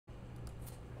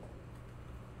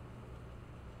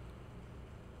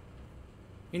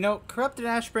You know, Corrupted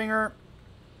Ashbringer,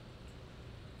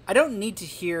 I don't need to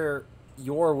hear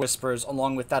your whispers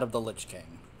along with that of the Lich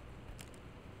King.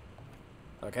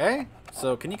 Okay?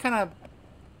 So, can you kind of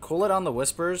cool it on the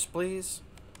whispers, please?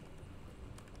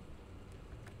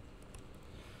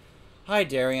 Hi,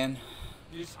 Darian.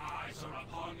 His eyes are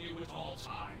upon you at all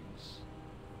times.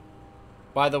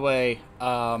 By the way,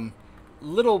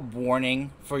 little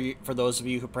warning for you, for those of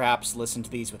you who perhaps listen to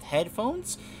these with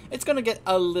headphones. It's going to get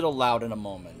a little loud in a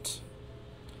moment.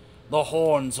 The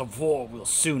horns of war will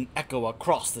soon echo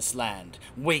across this land,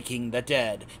 waking the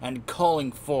dead and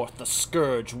calling forth the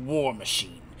scourge war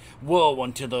machine. Woe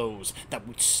unto those that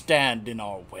would stand in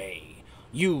our way.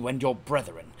 You and your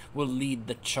brethren will lead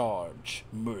the charge,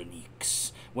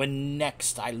 Papaneeks. When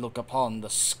next I look upon the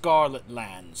Scarlet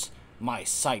Lands, my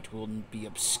sight will be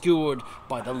obscured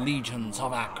by the legions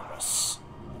of Acheris.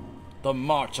 The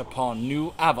march upon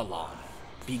New Avalon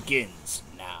begins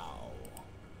now.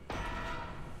 I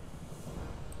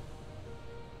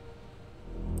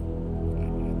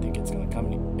think it's gonna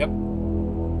come. Yep.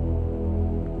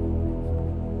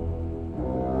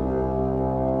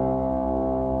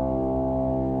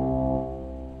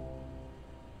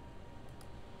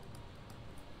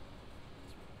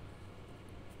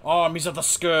 Armies of the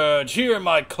Scourge, hear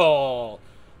my call!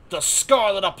 The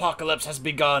Scarlet Apocalypse has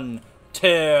begun!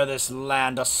 Tear this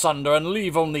land asunder and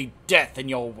leave only death in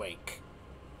your wake!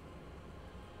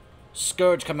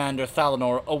 Scourge Commander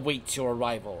Thalanor awaits your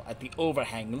arrival at the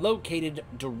overhang located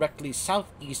directly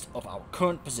southeast of our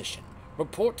current position.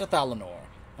 Report to Thalanor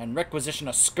and requisition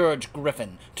a Scourge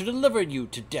Griffin to deliver you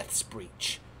to Death's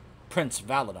Breach. Prince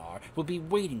Valinar will be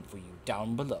waiting for you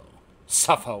down below.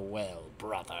 Suffer well,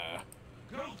 brother.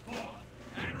 Go forth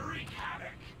and wreak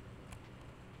havoc.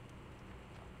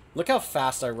 Look how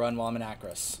fast I run while I'm in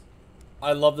Acheris.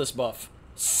 I love this buff.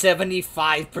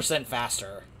 75%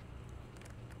 faster.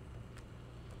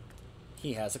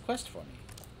 He has a quest for me.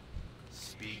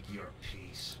 Speak your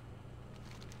peace.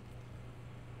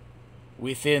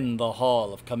 Within the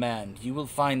Hall of Command, you will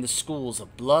find the schools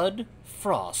of Blood,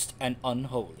 Frost, and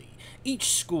Unholy.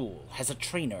 Each school has a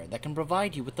trainer that can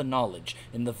provide you with the knowledge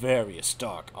in the various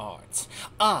dark arts.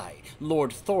 I,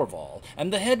 Lord Thorval, am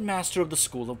the headmaster of the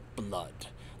School of Blood.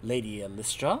 Lady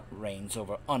Elistra reigns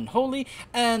over Unholy,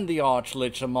 and the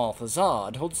Archlich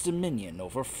Kel'Thuzad holds dominion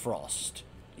over Frost.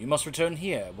 You must return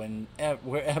here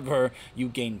wherever you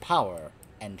gain power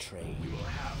and trade. We will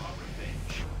have our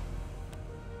revenge.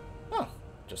 Oh,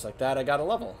 just like that I got a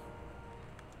level.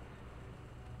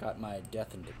 Got my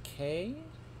Death and Decay.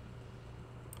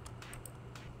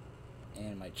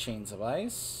 And my Chains of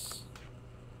Ice.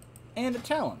 And a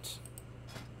talent.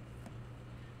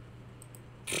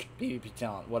 PvP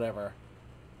talent, whatever.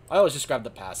 I always just grab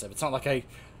the passive. It's not like I...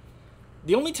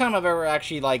 The only time I've ever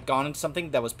actually, like, gone into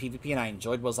something that was PvP and I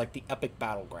enjoyed was, like, the Epic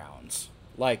Battlegrounds.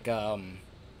 Like,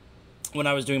 when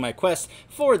I was doing my quest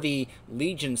for the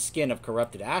Legion skin of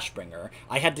Corrupted Ashbringer,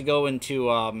 I had to go into,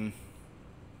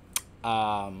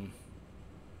 Alterac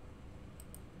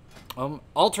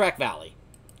Valley.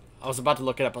 I was about to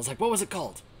look it up. I was like, what was it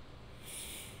called?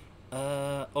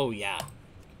 Oh yeah.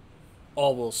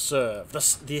 All will serve.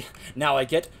 Now I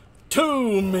get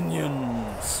 2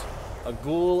 minions! A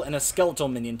ghoul and a skeletal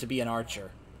minion to be an archer.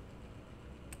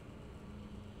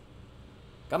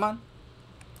 Come on.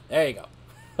 There you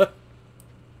go.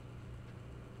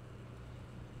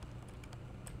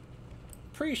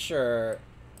 Pretty sure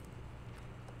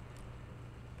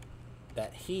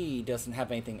that he doesn't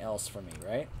have anything else for me,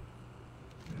 right?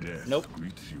 Death Nope.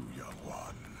 greets you, young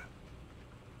one.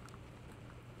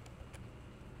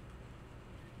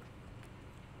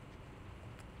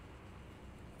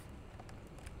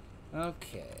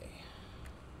 Okay.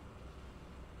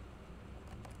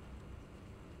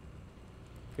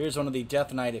 Here's one of the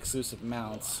Death Knight exclusive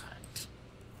mounts.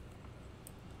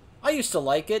 I used to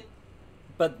like it,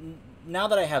 but now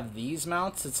that I have these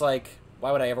mounts, it's like,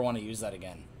 why would I ever want to use that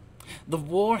again? The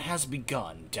war has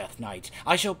begun, Death Knight.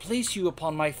 I shall place you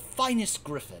upon my finest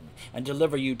griffin and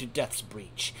deliver you to Death's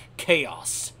Breach.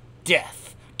 Chaos,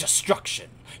 death,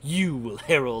 destruction. You will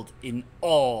herald in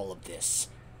all of this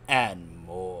and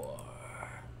more.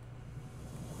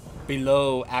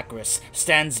 Below Acheris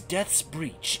stands Death's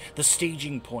Breach, the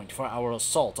staging point for our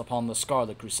assault upon the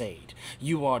Scarlet Crusade.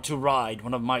 You are to ride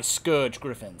one of my Scourge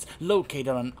Griffins, located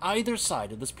on either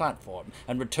side of this platform,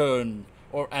 and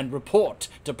report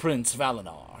to Prince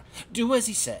Valinar. Do as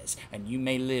he says, and you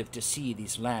may live to see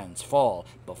these lands fall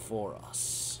before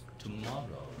us.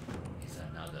 Tomorrow is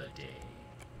another day.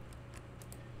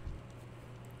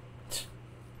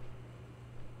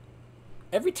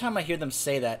 Every time I hear them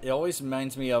say that, it always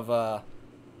reminds me of,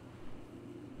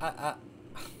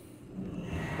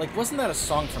 Like, wasn't that a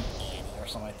song from Annie or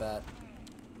something like that?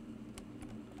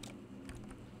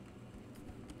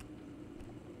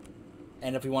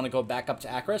 And if we want to go back up to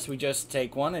Akros, we just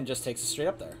take one and just takes us straight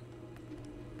up there.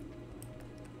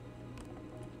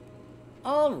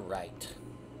 Alright.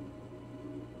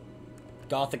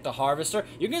 Gothic the Harvester.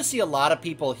 You're going to see a lot of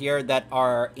people here that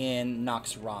are in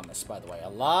Nox Ramus, by the way.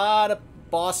 A lot of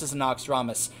bosses in Nox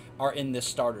Ramus are in this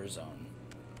starter zone.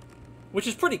 Which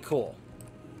is pretty cool.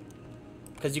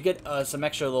 Because you get some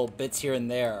extra little bits here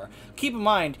and there. Keep in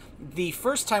mind, the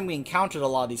first time we encountered a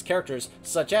lot of these characters,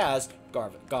 such as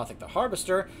Gothic the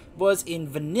Harvester, was in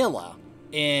Vanilla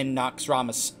in Nox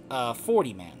Ramus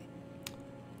 40-man.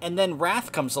 And then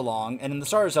Wrath comes along, and in the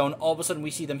starter zone, all of a sudden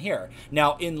we see them here.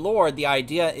 Now, in lore, the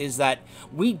idea is that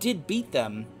we did beat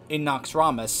them in Nox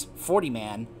Ramus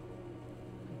 40-man,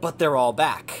 but they're all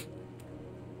back.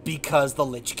 Because the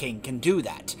Lich King can do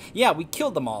that. Yeah, we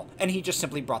killed them all, and he just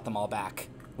simply brought them all back.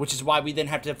 Which is why we then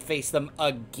have to face them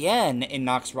again in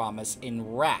Nox Ramus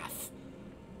in Wrath.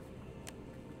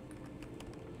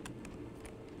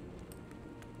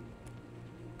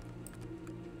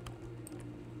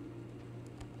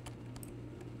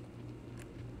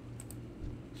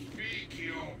 Speak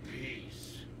your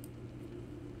peace.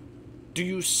 Do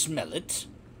you smell it?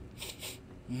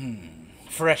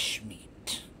 Fresh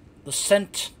meat. The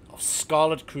scent of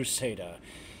Scarlet Crusader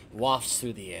wafts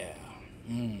through the air.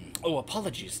 Oh,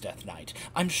 apologies, Death Knight.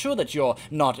 I'm sure that you're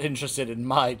not interested in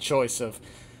my choice of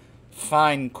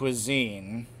fine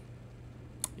cuisine.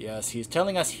 Yes, he's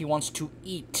telling us he wants to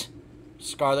eat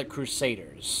Scarlet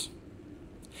Crusaders.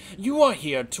 You are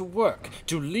here to work,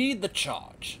 to lead the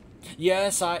charge.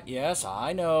 Yes,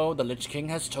 I know. The Lich King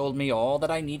has told me all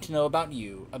that I need to know about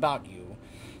you.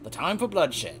 The time for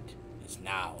bloodshed is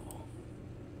now.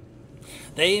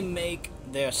 They make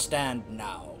their stand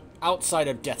now, outside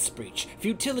of Death's Breach,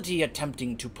 futility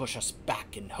attempting to push us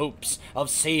back in hopes of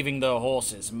saving their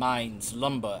horses, mines,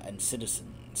 lumber, and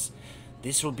citizens.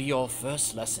 This will be your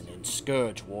first lesson in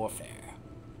Scourge warfare.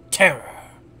 Terror!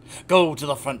 Go to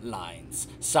the front lines,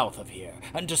 south of here,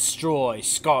 and destroy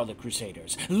Scarlet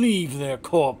Crusaders. Leave their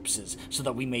corpses so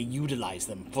that we may utilize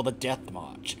them for the Death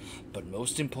March. But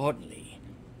most importantly,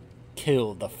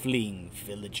 kill the fleeing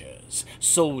villagers.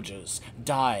 Soldiers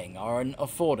dying are an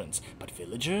affordance, but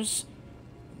villagers?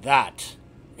 That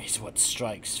is what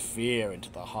strikes fear into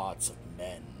the hearts of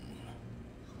men.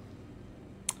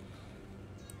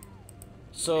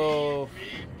 So,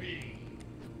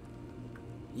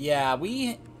 yeah,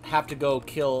 we have to go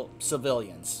kill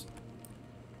civilians.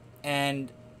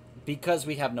 And because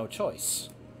we have no choice.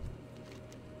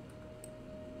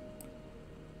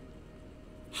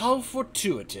 How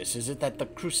fortuitous is it that the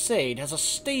Crusade has a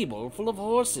stable full of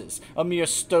horses, a mere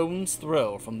stone's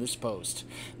throw from this post.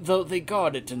 Though they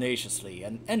guard it tenaciously,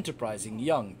 an enterprising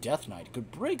young Death Knight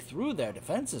could break through their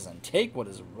defenses and take what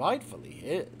is rightfully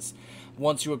his.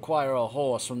 Once you acquire a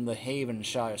horse from the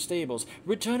Havenshire stables,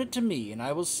 return it to me and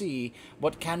I will see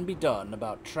what can be done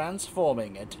about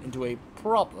transforming it into a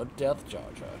proper Death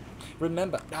Charger.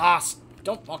 Remember,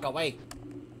 don't walk away.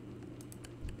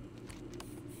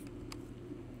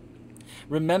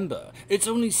 Remember, it's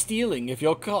only stealing if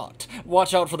you're caught.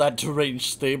 Watch out for that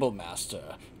deranged stable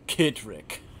master,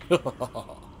 Kitrick.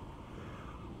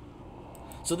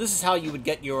 So this is how you would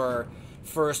get your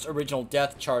first original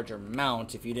Death Charger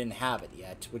mount if you didn't have it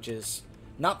yet, which is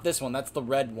not this one, that's the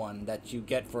red one that you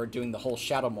get for doing the whole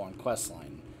Shadowmourne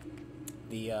questline.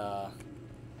 The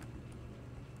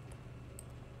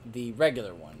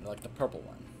regular one, like the purple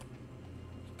one.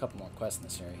 A couple more quests in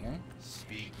this area here.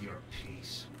 Speak your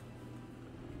peace.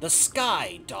 The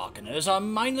Sky Darkeners are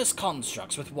mindless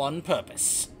constructs with one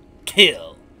purpose.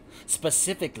 Kill.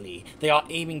 Specifically, they are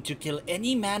aiming to kill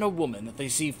any man or woman that they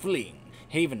see fleeing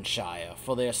Havenshire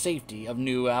for their safety of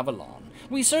New Avalon.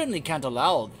 We certainly can't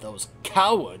allow those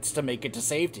cowards to make it to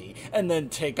safety and then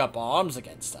take up arms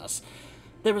against us.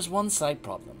 There is one slight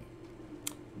problem.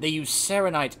 They use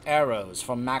Serenite arrows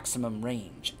for maximum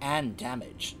range and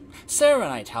damage.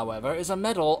 Serenite, however, is a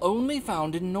metal only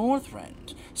found in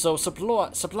Northrend, so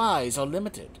supplies are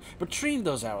limited. Retrieve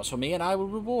those arrows for me and I will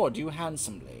reward you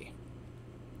handsomely.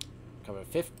 Cover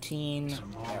 15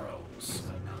 Tomorrow arrows. is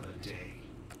another day.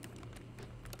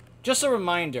 Just a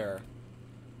reminder,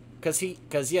 because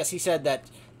yes, he said that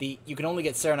you can only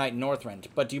get Serenite in Northrend,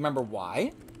 but do you remember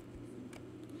why?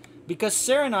 Because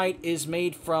Serenite is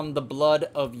made from the blood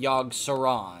of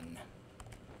Yogg-Saron.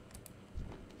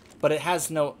 But it has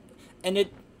no...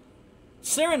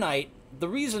 Serenite, the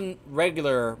reason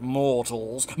regular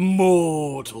mortals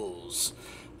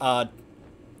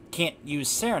can't use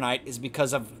Serenite is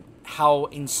because of how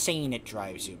insane it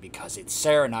drives you, because it's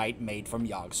Serenite made from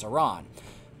Yogg-Saron.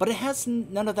 But it has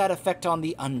none of that effect on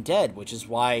the undead, which is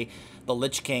why the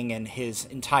Lich King and his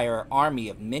entire army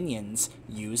of minions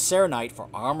use Serenite for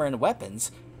armor and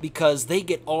weapons, because they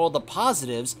get all the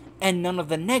positives and none of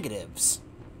the negatives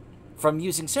from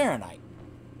using Serenite.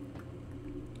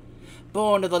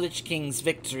 Born of the Lich King's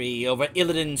victory over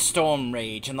Illidan's storm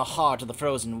rage in the heart of the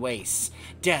frozen wastes,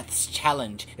 Death's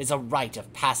challenge is a rite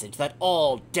of passage that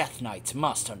all Death Knights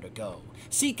must undergo.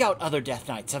 Seek out other Death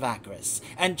Knights of Akris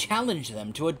and challenge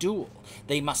them to a duel.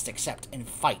 They must accept and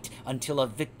fight until a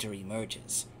victory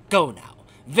emerges. Go now.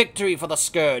 Victory for the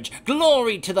Scourge.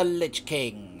 Glory to the Lich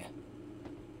King.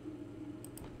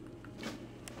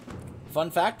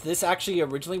 Fun fact, this actually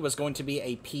originally was going to be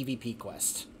a PvP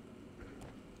quest,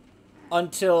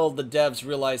 until the devs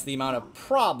realized the amount of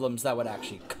problems that would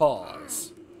actually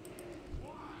cause.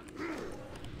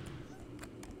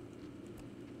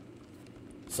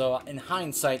 So, in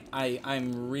hindsight,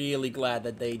 I'm really glad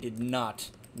that they did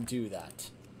not do that.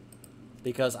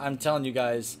 Because I'm telling you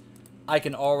guys, I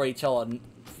can already come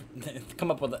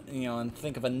up with, and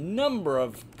think of a number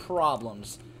of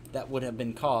problems that would have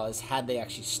been caused had they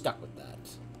actually stuck with that.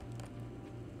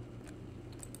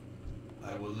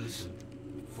 I will listen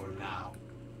for now.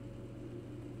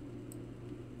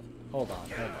 Hold on.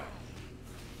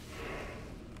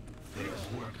 There's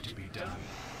work to be done.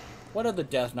 What other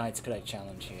Death Knights could I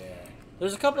challenge here?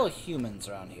 There's a couple of humans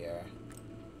around here.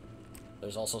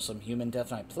 There's also some human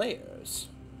Death Knight players.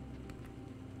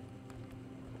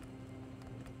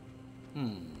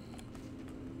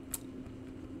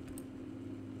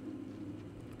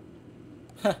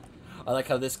 I like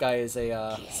how this guy is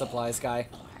a supplies guy.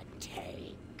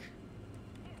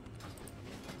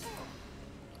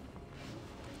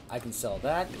 I can sell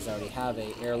that because I already have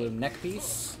a heirloom neck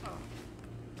piece.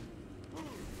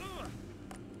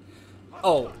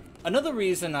 Oh, another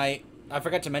reason I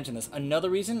forgot to mention this. Another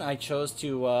reason I chose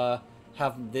to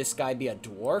have this guy be a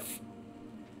dwarf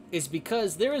is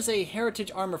because there is a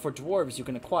heritage armor for dwarves you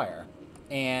can acquire,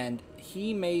 and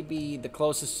he may be the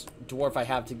closest dwarf I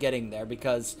have to getting there,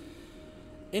 because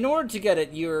in order to get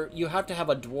it, you have to have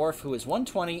a dwarf who is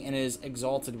 120 and is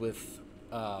exalted with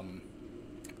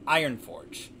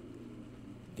Ironforge.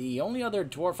 The only other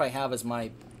dwarf I have is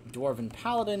my dwarven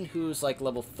paladin, who's like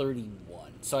level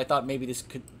 31. So I thought maybe this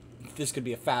could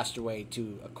be a faster way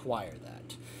to acquire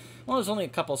that. Well, there's only a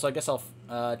couple, so I guess I'll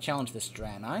challenge this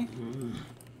Draenei.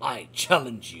 I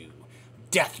challenge you,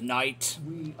 Death Knight.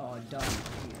 We are done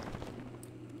here.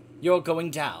 You're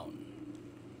going down.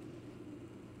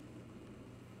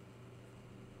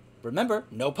 Remember,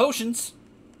 no potions.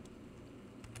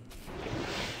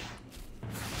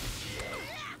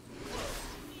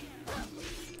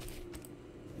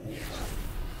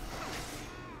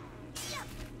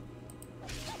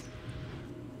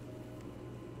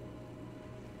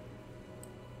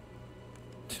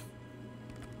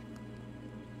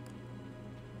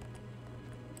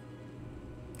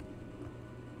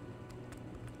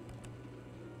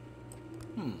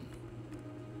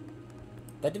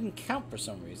 That didn't count for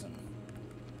some reason.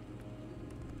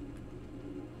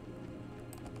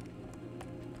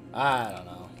 I don't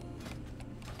know.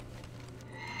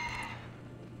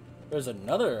 There's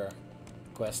another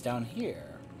quest down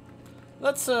here.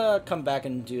 Let's come back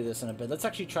and do this in a bit. Let's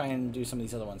actually try and do some of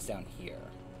these other ones down here.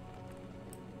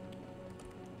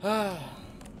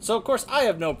 So, of course, I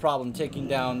have no problem taking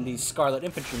down these Scarlet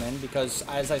Infantrymen because,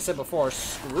 as I said before,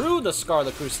 screw the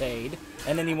Scarlet Crusade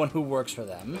and anyone who works for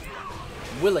them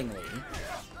willingly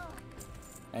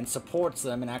and supports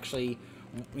them and actually,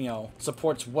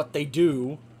 supports what they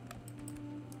do.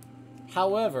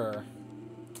 However,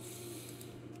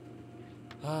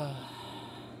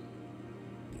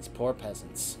 these poor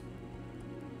peasants.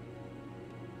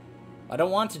 I don't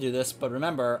want to do this, but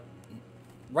remember,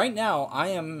 right now I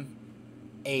am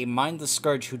a mindless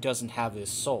scourge who doesn't have his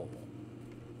soul.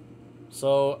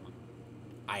 So,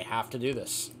 I have to do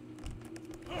this.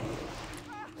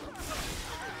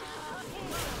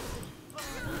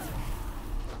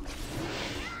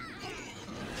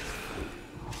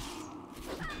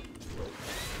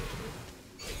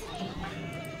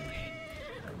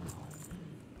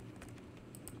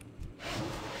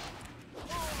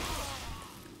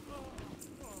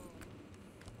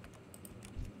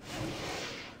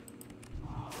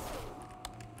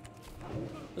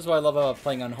 This is what I love about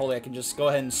playing Unholy. I can just go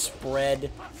ahead and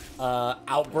spread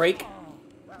Outbreak,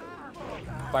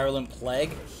 Virulent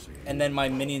Plague, and then my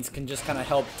minions can just kind of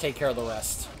help take care of the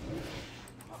rest.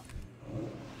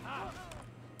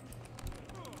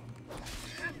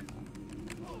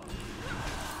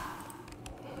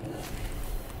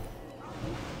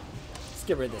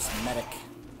 get rid of this medic.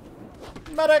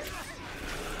 Medic!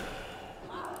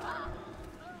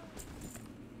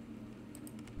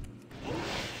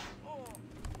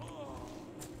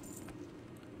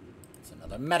 It's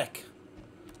another medic.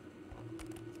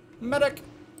 Medic!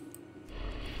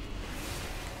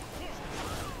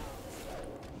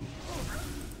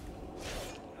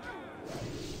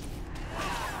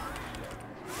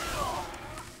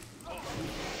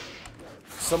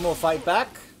 Some will fight back,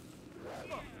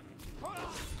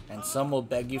 and some will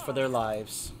beg you for their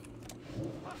lives.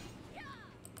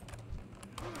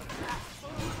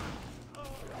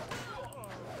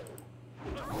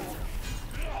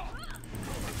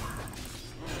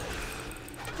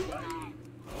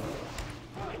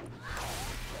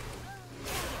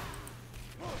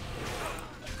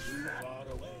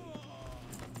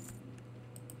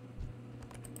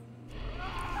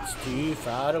 It's too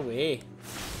far away.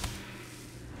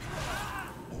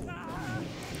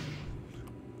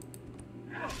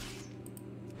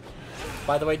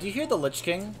 By the way, do you hear the Lich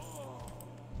King?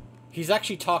 He's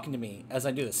actually talking to me as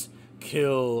I do this.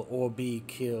 Kill or be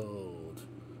killed.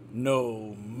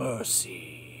 No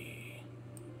mercy.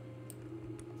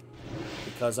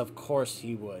 Because of course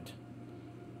he would.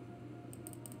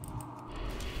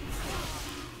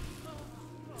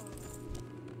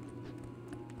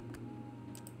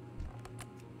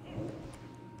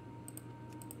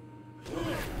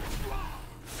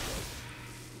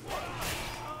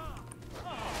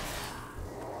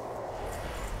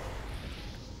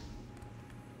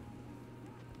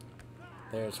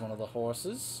 There's one of the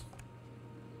horses.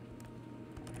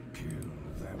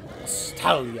 A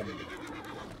stallion.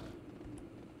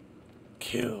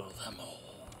 Kill them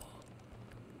all.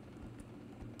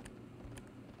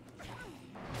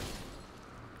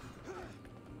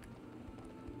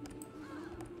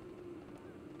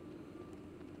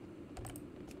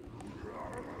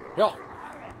 Yo!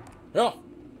 Yo!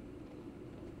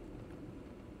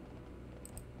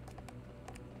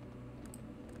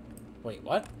 Wait,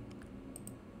 what?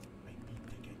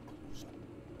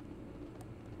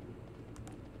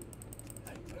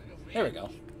 There we go.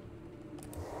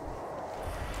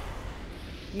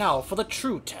 Now, for the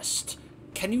true test.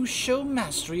 Can you show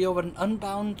mastery over an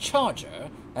unbound charger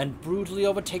and brutally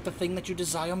overtake the thing that you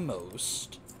desire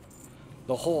most?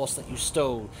 The horse that you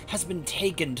stole has been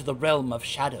taken to the realm of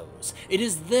shadows. It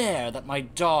is there that my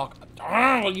dark...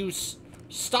 Will you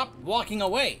stop walking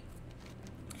away?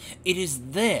 It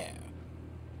is there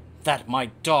that my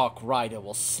dark rider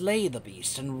will slay the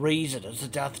beast and raise it as a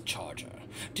death charger.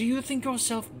 Do you think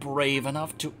yourself brave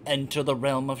enough to enter the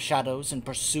realm of shadows in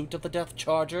pursuit of the death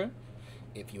charger?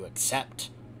 If you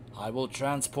accept, I will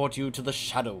transport you to the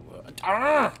shadow world.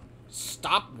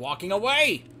 Stop walking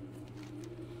away!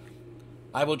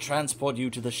 I will transport you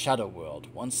to the shadow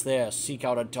world. Once there, seek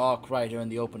out a dark rider in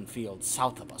the open field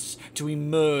south of us. To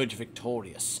emerge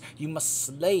victorious, you must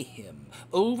slay him,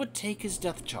 overtake his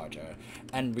death charger,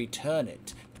 and return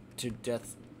it to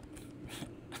death...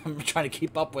 I'm trying to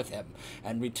keep up with him.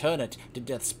 And return it to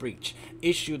Death's Breach.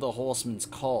 Issue the horseman's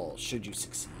call, should you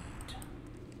succeed.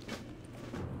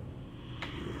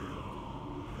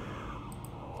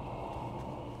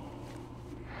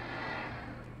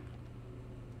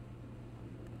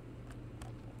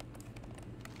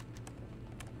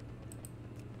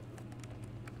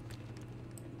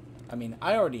 I mean,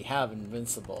 I already have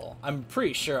Invincible. I'm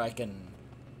pretty sure I can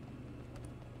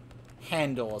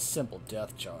handle a simple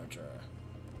death charger.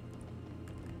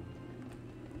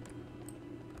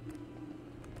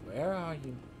 Where are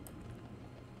you?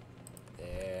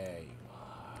 There you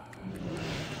are.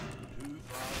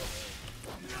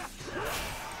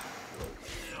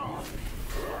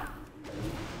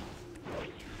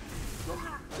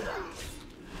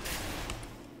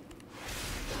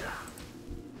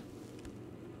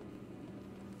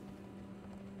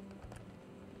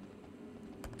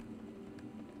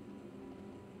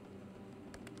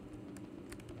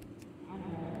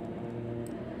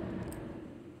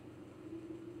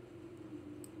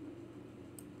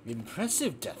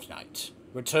 Impressive, Death Knight.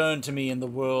 Return to me in the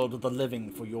world of the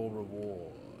living for your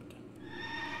reward.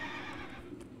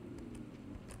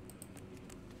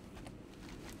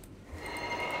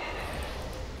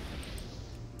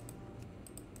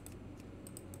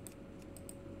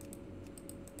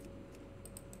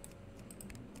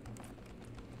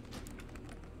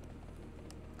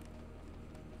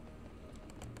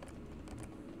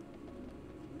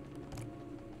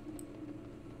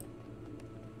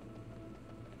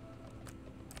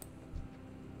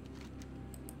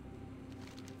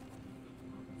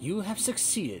 You have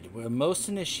succeeded where most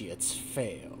initiates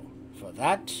fail. For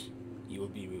that, you will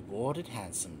be rewarded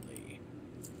handsomely.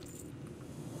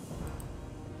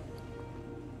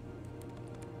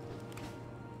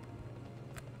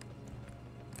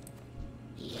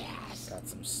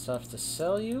 stuff to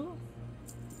sell you.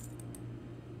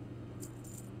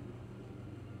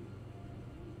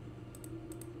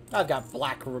 I've got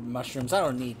black mushrooms. I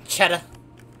don't need cheddar.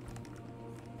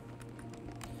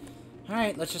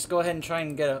 Alright, let's just go ahead and try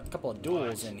and get a couple of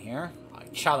duels in here. I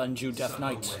challenge you, Death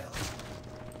Knight.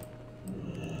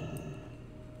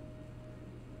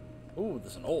 Ooh,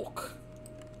 there's an orc.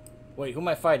 Wait, who am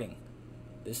I fighting?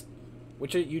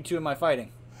 Which of you two am I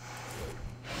fighting?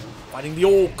 Fighting the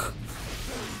orc.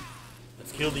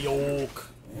 Let's kill the orc.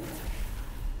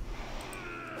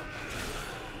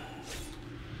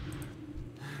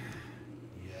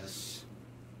 Yes.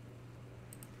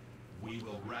 We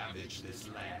will ravage this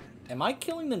land. Am I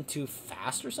killing them too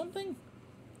fast or something?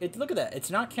 Look at that. It's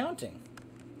not counting.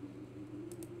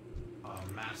 Our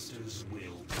master's will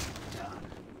be done.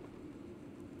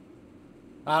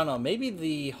 I don't know. Maybe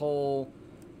the whole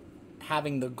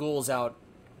having the ghouls out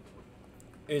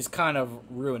is kind of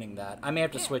ruining that. I may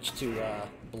have to switch to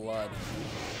blood.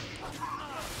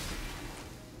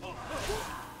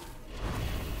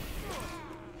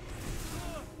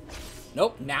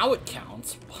 Nope, now it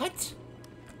counts. What?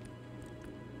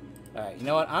 Alright, you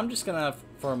know what? I'm just gonna,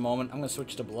 for a moment, I'm gonna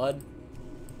switch to blood.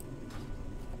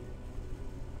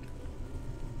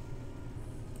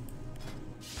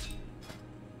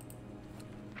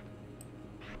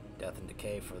 Death and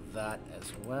Decay for that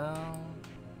as well.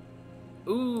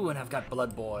 Ooh, and I've got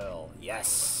Blood Boil.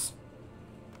 Yes.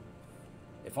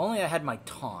 If only I had my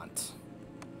taunt.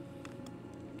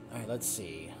 Alright, let's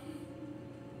see.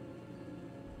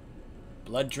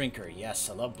 Blood Drinker. Yes,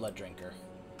 I love Blood Drinker.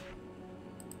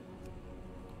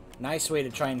 Nice way to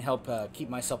try and help keep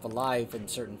myself alive in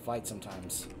certain fights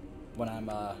sometimes. When I'm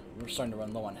starting to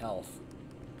run low on health.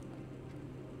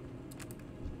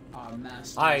 Our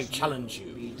master's I challenge you.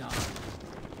 will be done.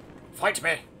 Fight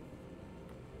me!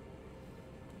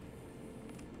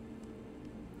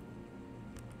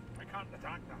 I can't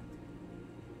attack that.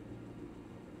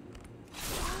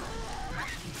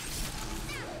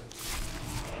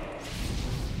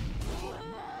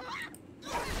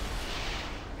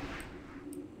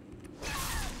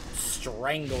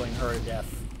 Strangling her to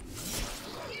death.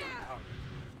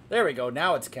 There we go,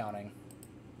 now it's counting.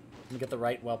 Let me get the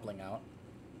right whelpling out.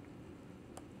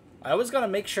 I always gotta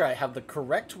make sure I have the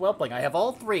correct whelpling. I have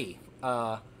all three,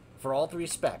 for all three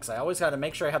specs. I always gotta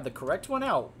make sure I have the correct one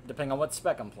out, depending on what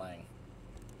spec I'm playing.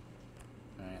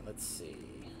 Alright, let's see.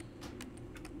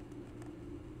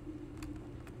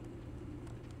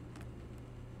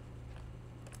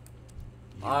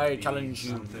 I challenge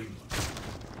you. Something.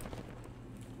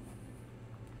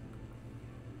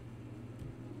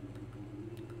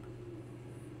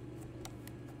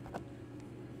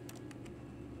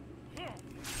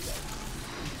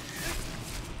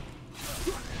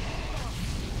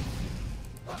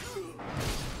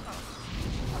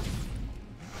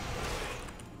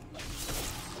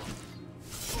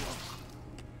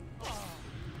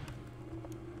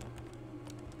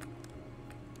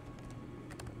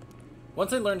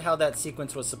 Once I learned how that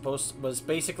sequence was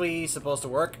basically supposed to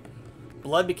work,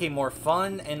 Blood became more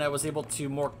fun, and I was able to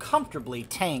more comfortably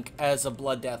tank as a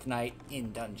Blood Death Knight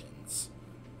in dungeons.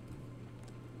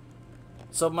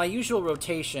 So my usual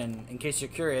rotation, in case you're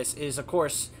curious, is of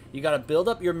course you gotta build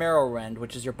up your Marrow Rend,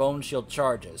 which is your Bone Shield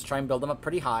charges. Try and build them up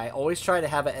pretty high. Always try to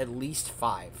have it at least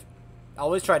 5.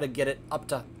 Always try to get it up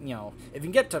to, you know, if you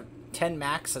can get to 10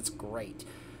 max, that's great.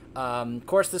 Of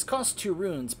course, this costs 2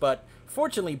 runes, but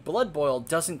fortunately, Blood Boil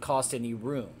doesn't cost any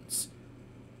runes.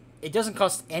 It doesn't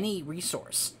cost any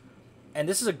resource. And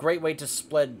this is a great way to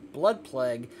spread Blood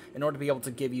Plague in order to be able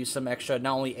to give you some extra,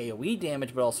 not only AoE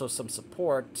damage, but also some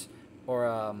support,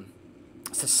 or,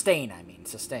 sustain,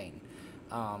 sustain.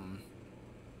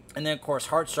 And then, of course,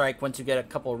 Heart Strike, once you get a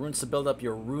couple of runes to build up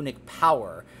your runic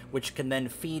power, which can then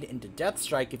feed into Death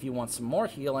Strike if you want some more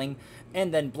healing,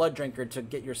 and then Blood Drinker to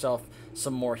get yourself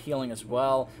some more healing as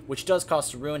well, which does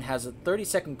cost a rune, has a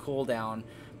 30-second cooldown,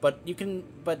 but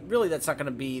really that's not going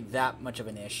to be that much of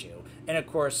an issue. And, of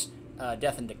course,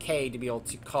 Death and Decay to be able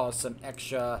to cause some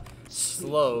extra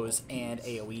slows and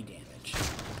AoE damage.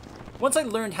 Once I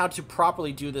learned how to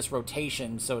properly do this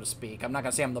rotation, so to speak, I'm not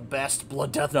going to say I'm the best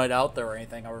Blood Death Knight out there or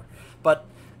anything, but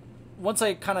once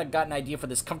I kind of got an idea for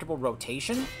this comfortable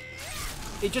rotation,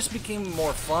 it just became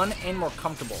more fun and more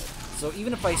comfortable. So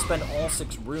even if I spend all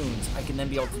 6 runes, I can then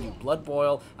be able to do Blood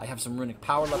Boil. I have some runic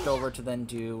power left over to then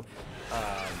do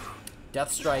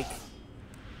Death Strike.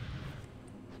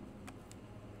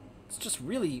 It's just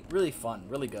really, really fun,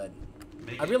 really good.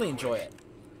 I really enjoy it.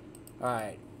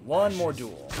 Alright, one more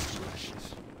duel.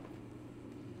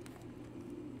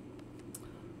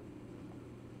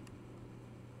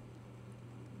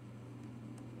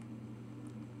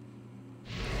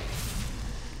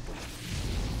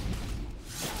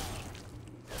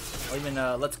 Or even,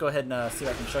 let's go ahead and see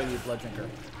if I can show you Blood Drinker.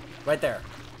 Right there.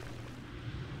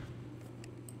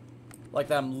 Like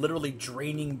that, I'm literally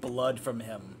draining blood from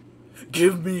him.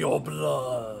 Give me your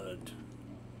blood!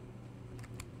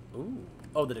 Ooh.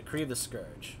 Oh, the Decree of the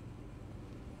Scourge.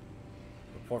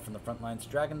 Report from the front lines,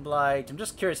 Dragonblight. I'm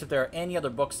just curious if there are any other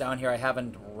books down here I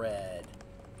haven't read.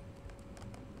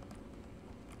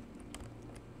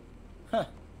 Huh.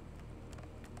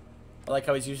 I like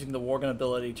how he's using the Worgen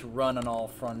ability to run on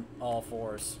all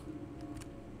fours.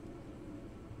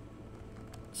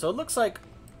 So it looks like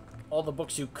all the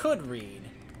books you could read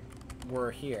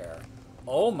were here.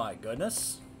 Oh my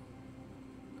goodness.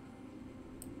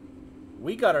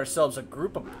 We got ourselves a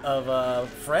group of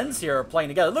friends here playing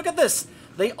together. Look at this!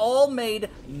 They all made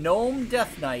Gnome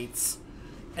Death Knights,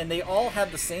 and they all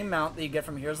have the same mount that you get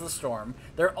from Heroes of the Storm.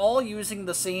 They're all using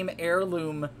the same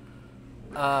heirloom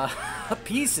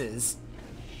pieces.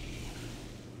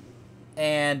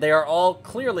 And they are all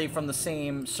clearly from the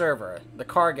same server, the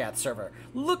Kargath server.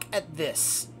 Look at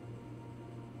this.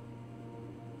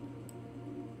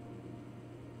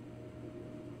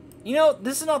 You know,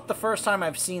 this is not the first time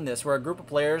I've seen this, where a group of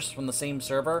players from the same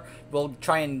server will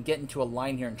try and get into a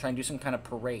line here and try and do some kind of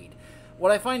parade.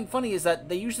 What I find funny is that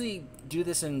they usually do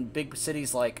this in big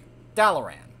cities like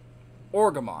Dalaran,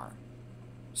 Orgrimmar,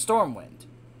 Stormwind.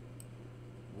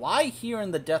 Why here in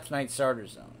the Death Knight starter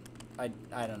zone? I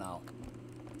don't know.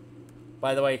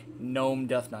 By the way, Gnome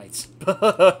Death Knights.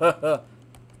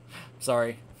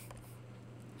 Sorry.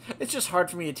 It's just hard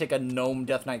for me to take a Gnome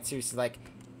Death Knight seriously, like,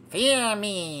 fear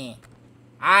me.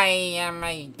 I am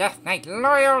a Death Knight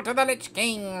loyal to the Lich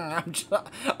King.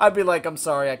 I'd be like, I'm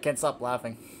sorry, I can't stop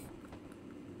laughing.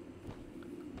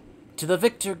 To the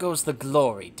victor goes the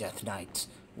glory, Death Knight.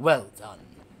 Well done.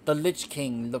 The Lich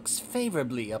King looks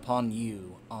favorably upon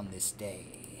you on this day.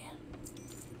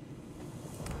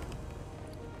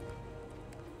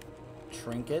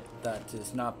 Trinket, that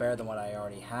is not better than what I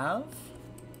already have.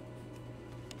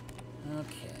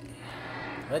 Okay.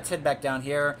 Let's head back down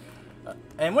here.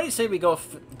 And what do you say we go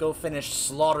finish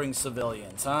slaughtering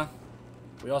civilians, huh?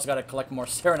 We also got to collect more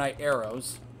Serenite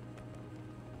arrows.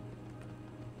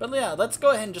 But yeah, let's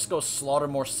go ahead and just go slaughter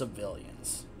more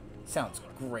civilians. Sounds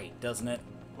great, doesn't it?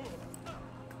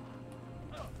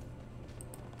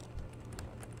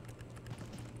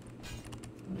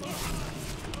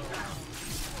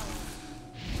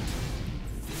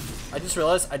 I just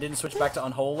realized I didn't switch back to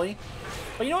Unholy.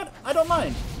 But you know what? I don't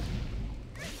mind.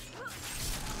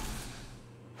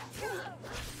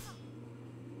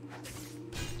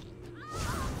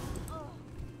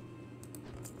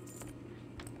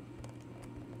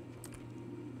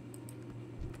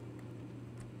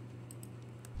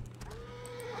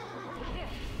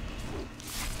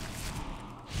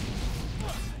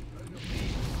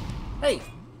 Hey!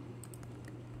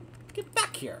 Get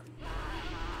back here!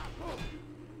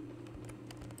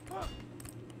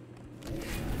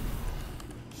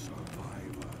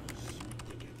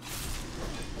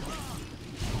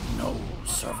 No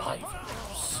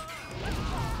survivors.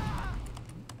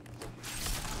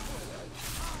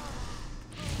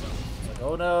 It's like,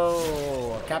 oh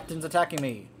no! Our captain's attacking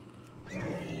me.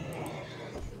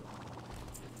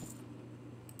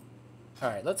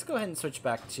 Alright, let's go ahead and switch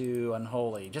back to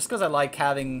Unholy. Just because I like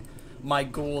having my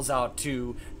ghouls out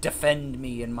to defend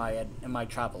me in my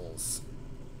travels.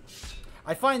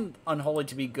 I find Unholy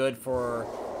to be good for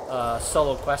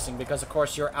solo questing because, of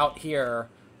course, you're out here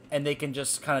and they can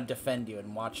just kind of defend you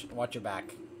and watch your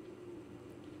back.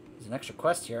 There's an extra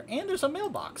quest here, and there's a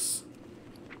mailbox.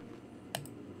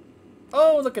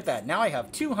 Oh, look at that. Now I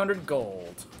have 200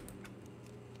 gold.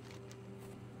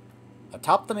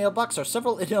 Atop the mailbox are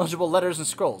several ineligible letters and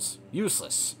scrolls.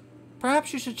 Useless.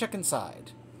 Perhaps you should check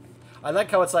inside. I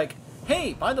like how it's like,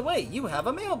 hey, by the way, you have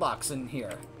a mailbox in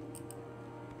here.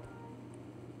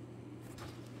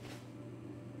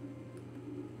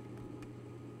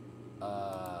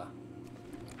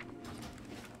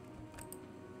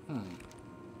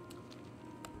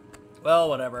 Well,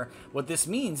 whatever. What this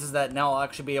means is that now I'll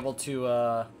actually be able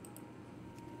to,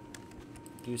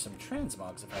 do some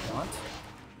transmogs if I want.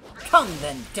 Come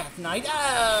then, Death Knight!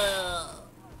 Ah!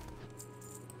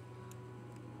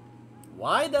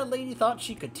 Why that lady thought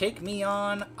she could take me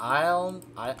on, I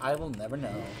will never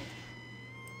know.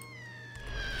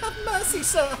 Have mercy,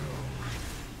 sir!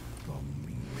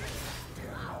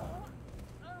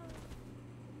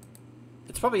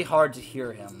 It's probably hard to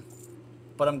hear him,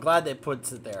 but I'm glad they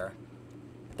put it there.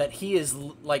 That he is,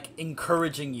 like,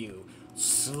 encouraging you.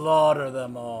 Slaughter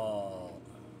them all.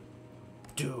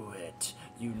 Do it.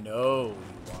 You know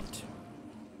you want to.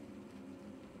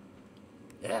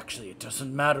 Actually, it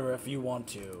doesn't matter if you want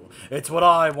to. It's what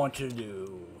I want you to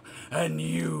do. And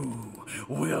you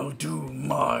will do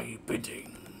my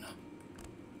bidding.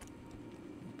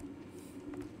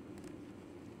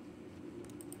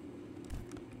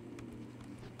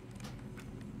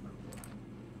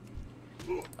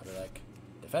 I'll be like,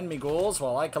 defend me, ghouls,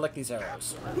 while I collect these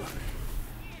arrows.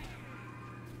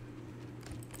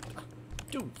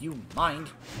 Do you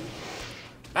mind?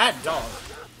 Bad dog.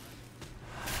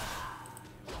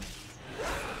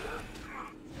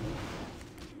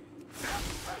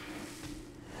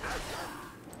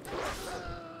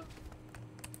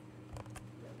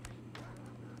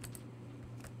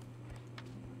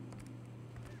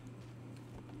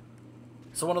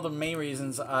 So one of the main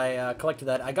reasons I collected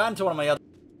that, I got into one of my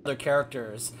other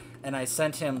characters, and I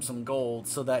sent him some gold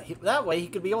so that that way he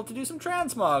could be able to do some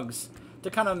transmogs to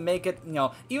kind of make it, you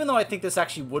know, even though I think this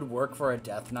actually would work for a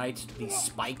Death Knight, these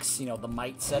spikes, you know, the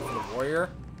might set for the warrior,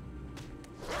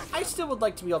 I still would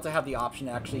like to be able to have the option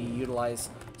to actually utilize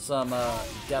some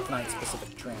Death Knight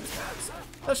specific transmogs.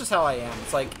 That's just how I am.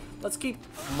 It's like, let's keep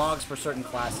mogs for certain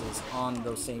classes on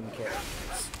those same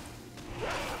characters.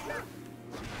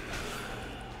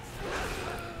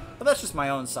 But that's just my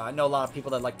own side. I know a lot of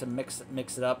people that like to mix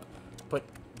it up. Put,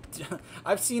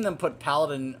 I've seen them put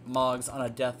Paladin mogs on a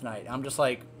Death Knight. I'm just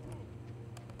like,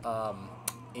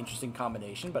 interesting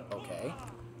combination, but okay.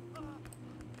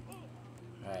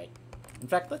 Alright. In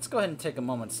fact, let's go ahead and take a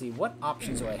moment to see what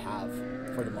options do I have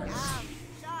for the moment.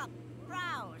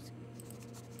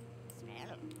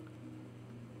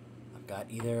 I've got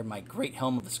either my Great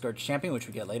Helm of the Scourge Champion, which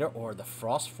we get later, or the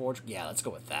Frost Forge. Yeah, let's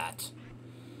go with that.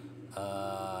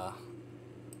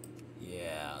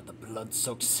 Yeah, the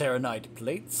blood-soaked Serenite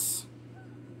plates.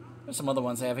 There's some other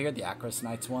ones I have here, the Acros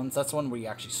Knights ones. That's one where you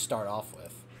actually start off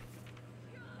with.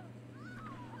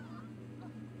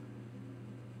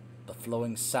 The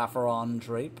flowing saffron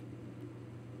drape.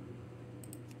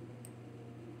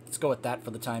 Let's go with that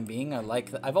for the time being. I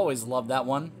like that. I've always loved that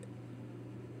one.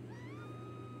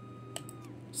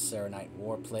 Serenite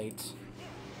Warplate.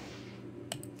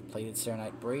 Plated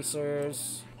Serenite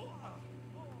Bracers.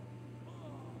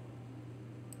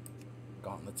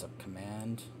 Gauntlets of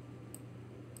Command.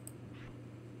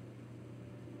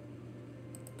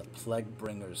 The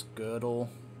Plaguebringer's Girdle.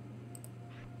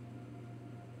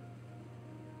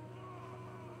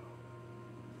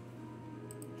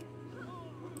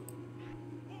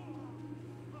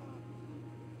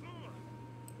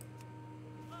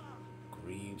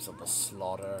 Greaves of the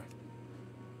Slaughter.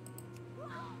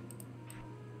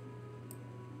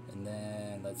 And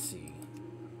then, let's see.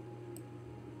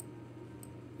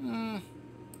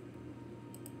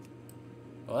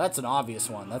 Well, that's an obvious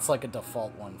one. That's like a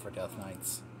default one for Death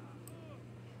Knights.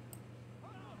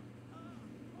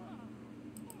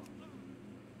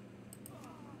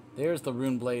 There's the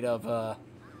rune blade of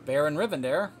Baron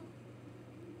Rivendare.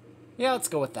 Yeah, let's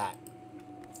go with that.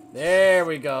 There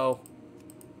we go.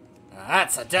 Now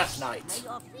that's a Death Knight. May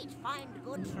your feet find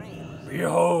good trail.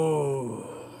 Behold.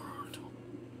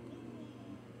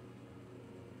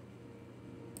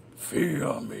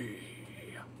 Fear me.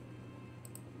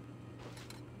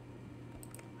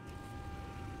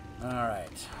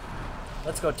 Alright.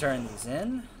 Let's go turn these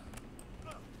in.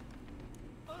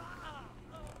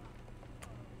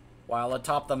 While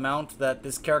atop the mount that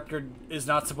this character is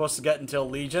not supposed to get until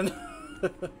Legion.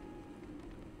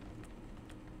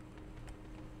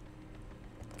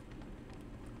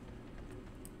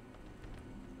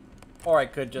 Or I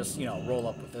could just, you know, roll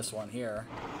up with this one here.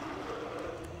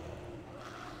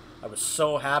 I was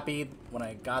so happy when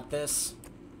I got this.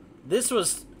 This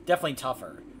was definitely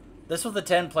tougher. This was the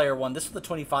 10-player one. This was the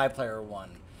 25-player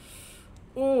one.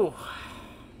 Ooh.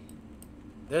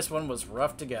 This one was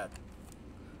rough to get.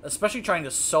 Especially trying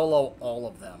to solo all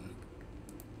of them.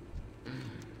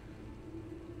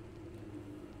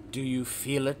 Do you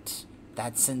feel it?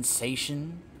 That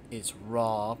sensation is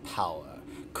raw power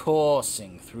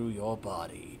coursing through your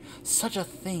body. Such a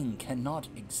thing cannot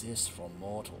exist for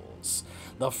mortals.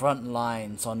 The front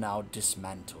lines are now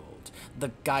dismantled.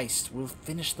 The Geist will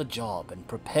finish the job and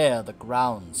prepare the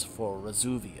grounds for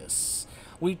Vesuvius.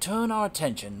 We turn our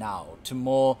attention now to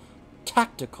more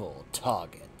tactical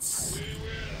targets.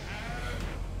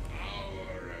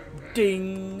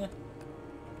 Ding!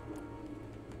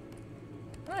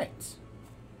 Right.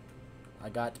 I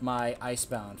got my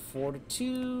Icebound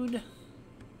Fortitude.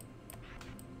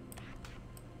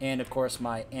 And, of course,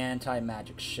 my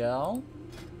Anti-Magic Shell.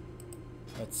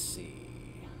 Let's see.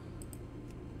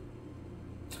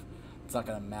 It's not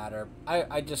gonna matter.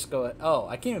 I just go... Oh,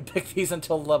 I can't even pick these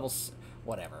until levels...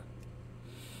 Whatever.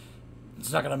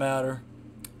 It's not gonna matter.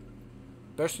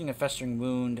 Bursting and Festering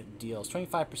Wound deals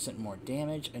 25% more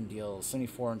damage and deals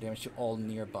 74 damage to all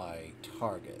nearby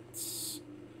targets.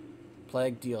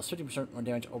 Plague deals 50% more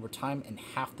damage over time and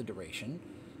half the duration.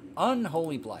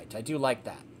 Unholy Blight. I do like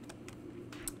that.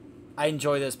 I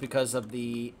enjoy this because of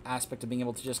the aspect of being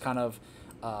able to just kind of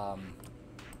walk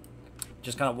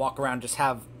around, just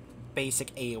have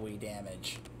basic AoE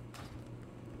damage.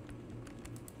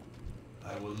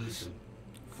 I will listen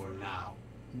for now.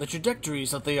 The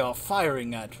trajectories that they are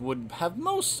firing at would have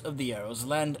most of the arrows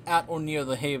land at or near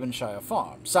the Havenshire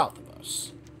farm, south of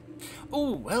us.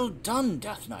 Oh, well done,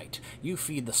 Death Knight. You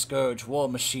feed the Scourge war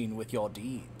machine with your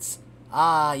deeds.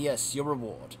 Ah, yes, your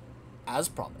reward. As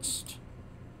promised.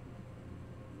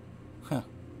 Huh.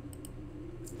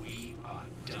 We are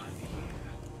done here.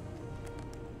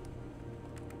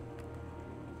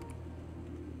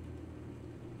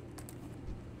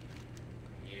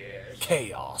 Yes.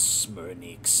 Chaos,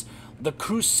 Papaneeks. The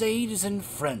Crusade is in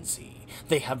frenzy.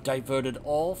 They have diverted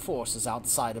all forces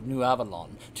outside of New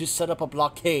Avalon to set up a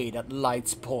blockade at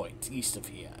Light's Point, east of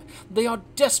here. They are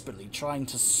desperately trying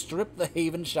to strip the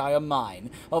Havenshire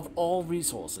mine of all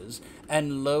resources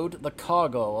and load the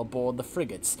cargo aboard the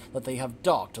frigates that they have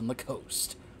docked on the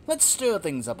coast. Let's stir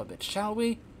things up a bit, shall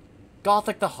we?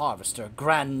 Gothic the Harvester,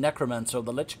 Grand Necromancer of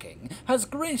the Lich King, has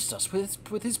graced us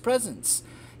with his presence.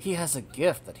 He has a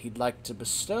gift that he'd like to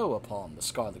bestow upon the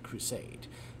Scarlet Crusade.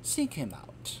 Seek him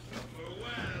out.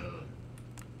 Farewell.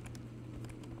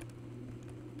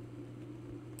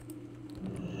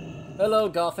 Hello,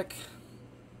 Gothic.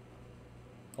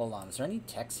 Hold on, is there any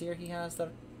texts here he has that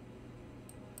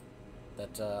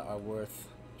are worth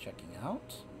checking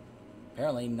out?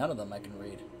 Apparently none of them I can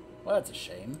read. Well, that's a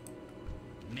shame.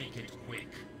 Make it quick.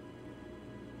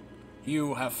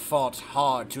 You have fought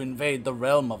hard to invade the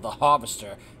realm of the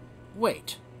Harvester.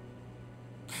 Wait.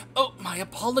 Oh, my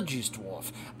apologies,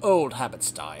 Dwarf. Old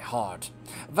habits die hard.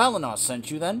 Valinor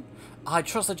sent you, then? I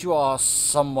trust that you are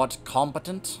somewhat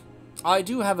competent. I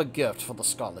do have a gift for the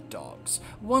Scarlet Dogs,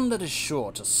 one that is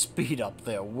sure to speed up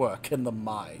their work in the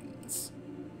mines.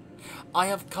 I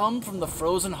have come from the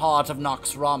frozen heart of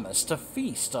Noxramas to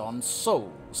feast on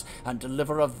souls and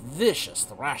deliver a vicious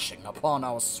thrashing upon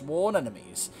our sworn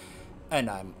enemies, and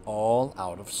I'm all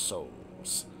out of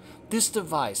souls. This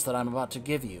device that I'm about to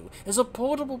give you is a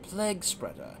portable plague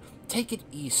spreader. Take it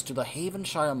east to the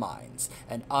Havenshire mines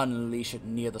and unleash it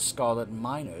near the Scarlet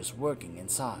miners working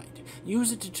inside.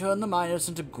 Use it to turn the miners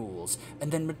into ghouls,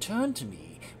 and then return to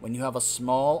me when you have a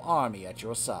small army at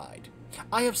your side.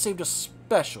 I have saved a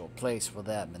special place for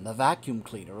them in the vacuum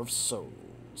cleaner of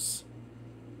souls.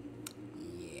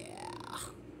 Yeah.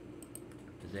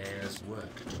 There's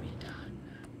work to be done.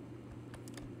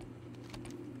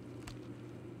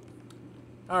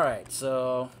 Alright,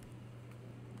 so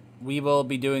we will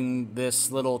be doing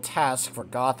this little task for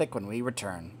Gothic when we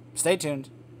return. Stay tuned.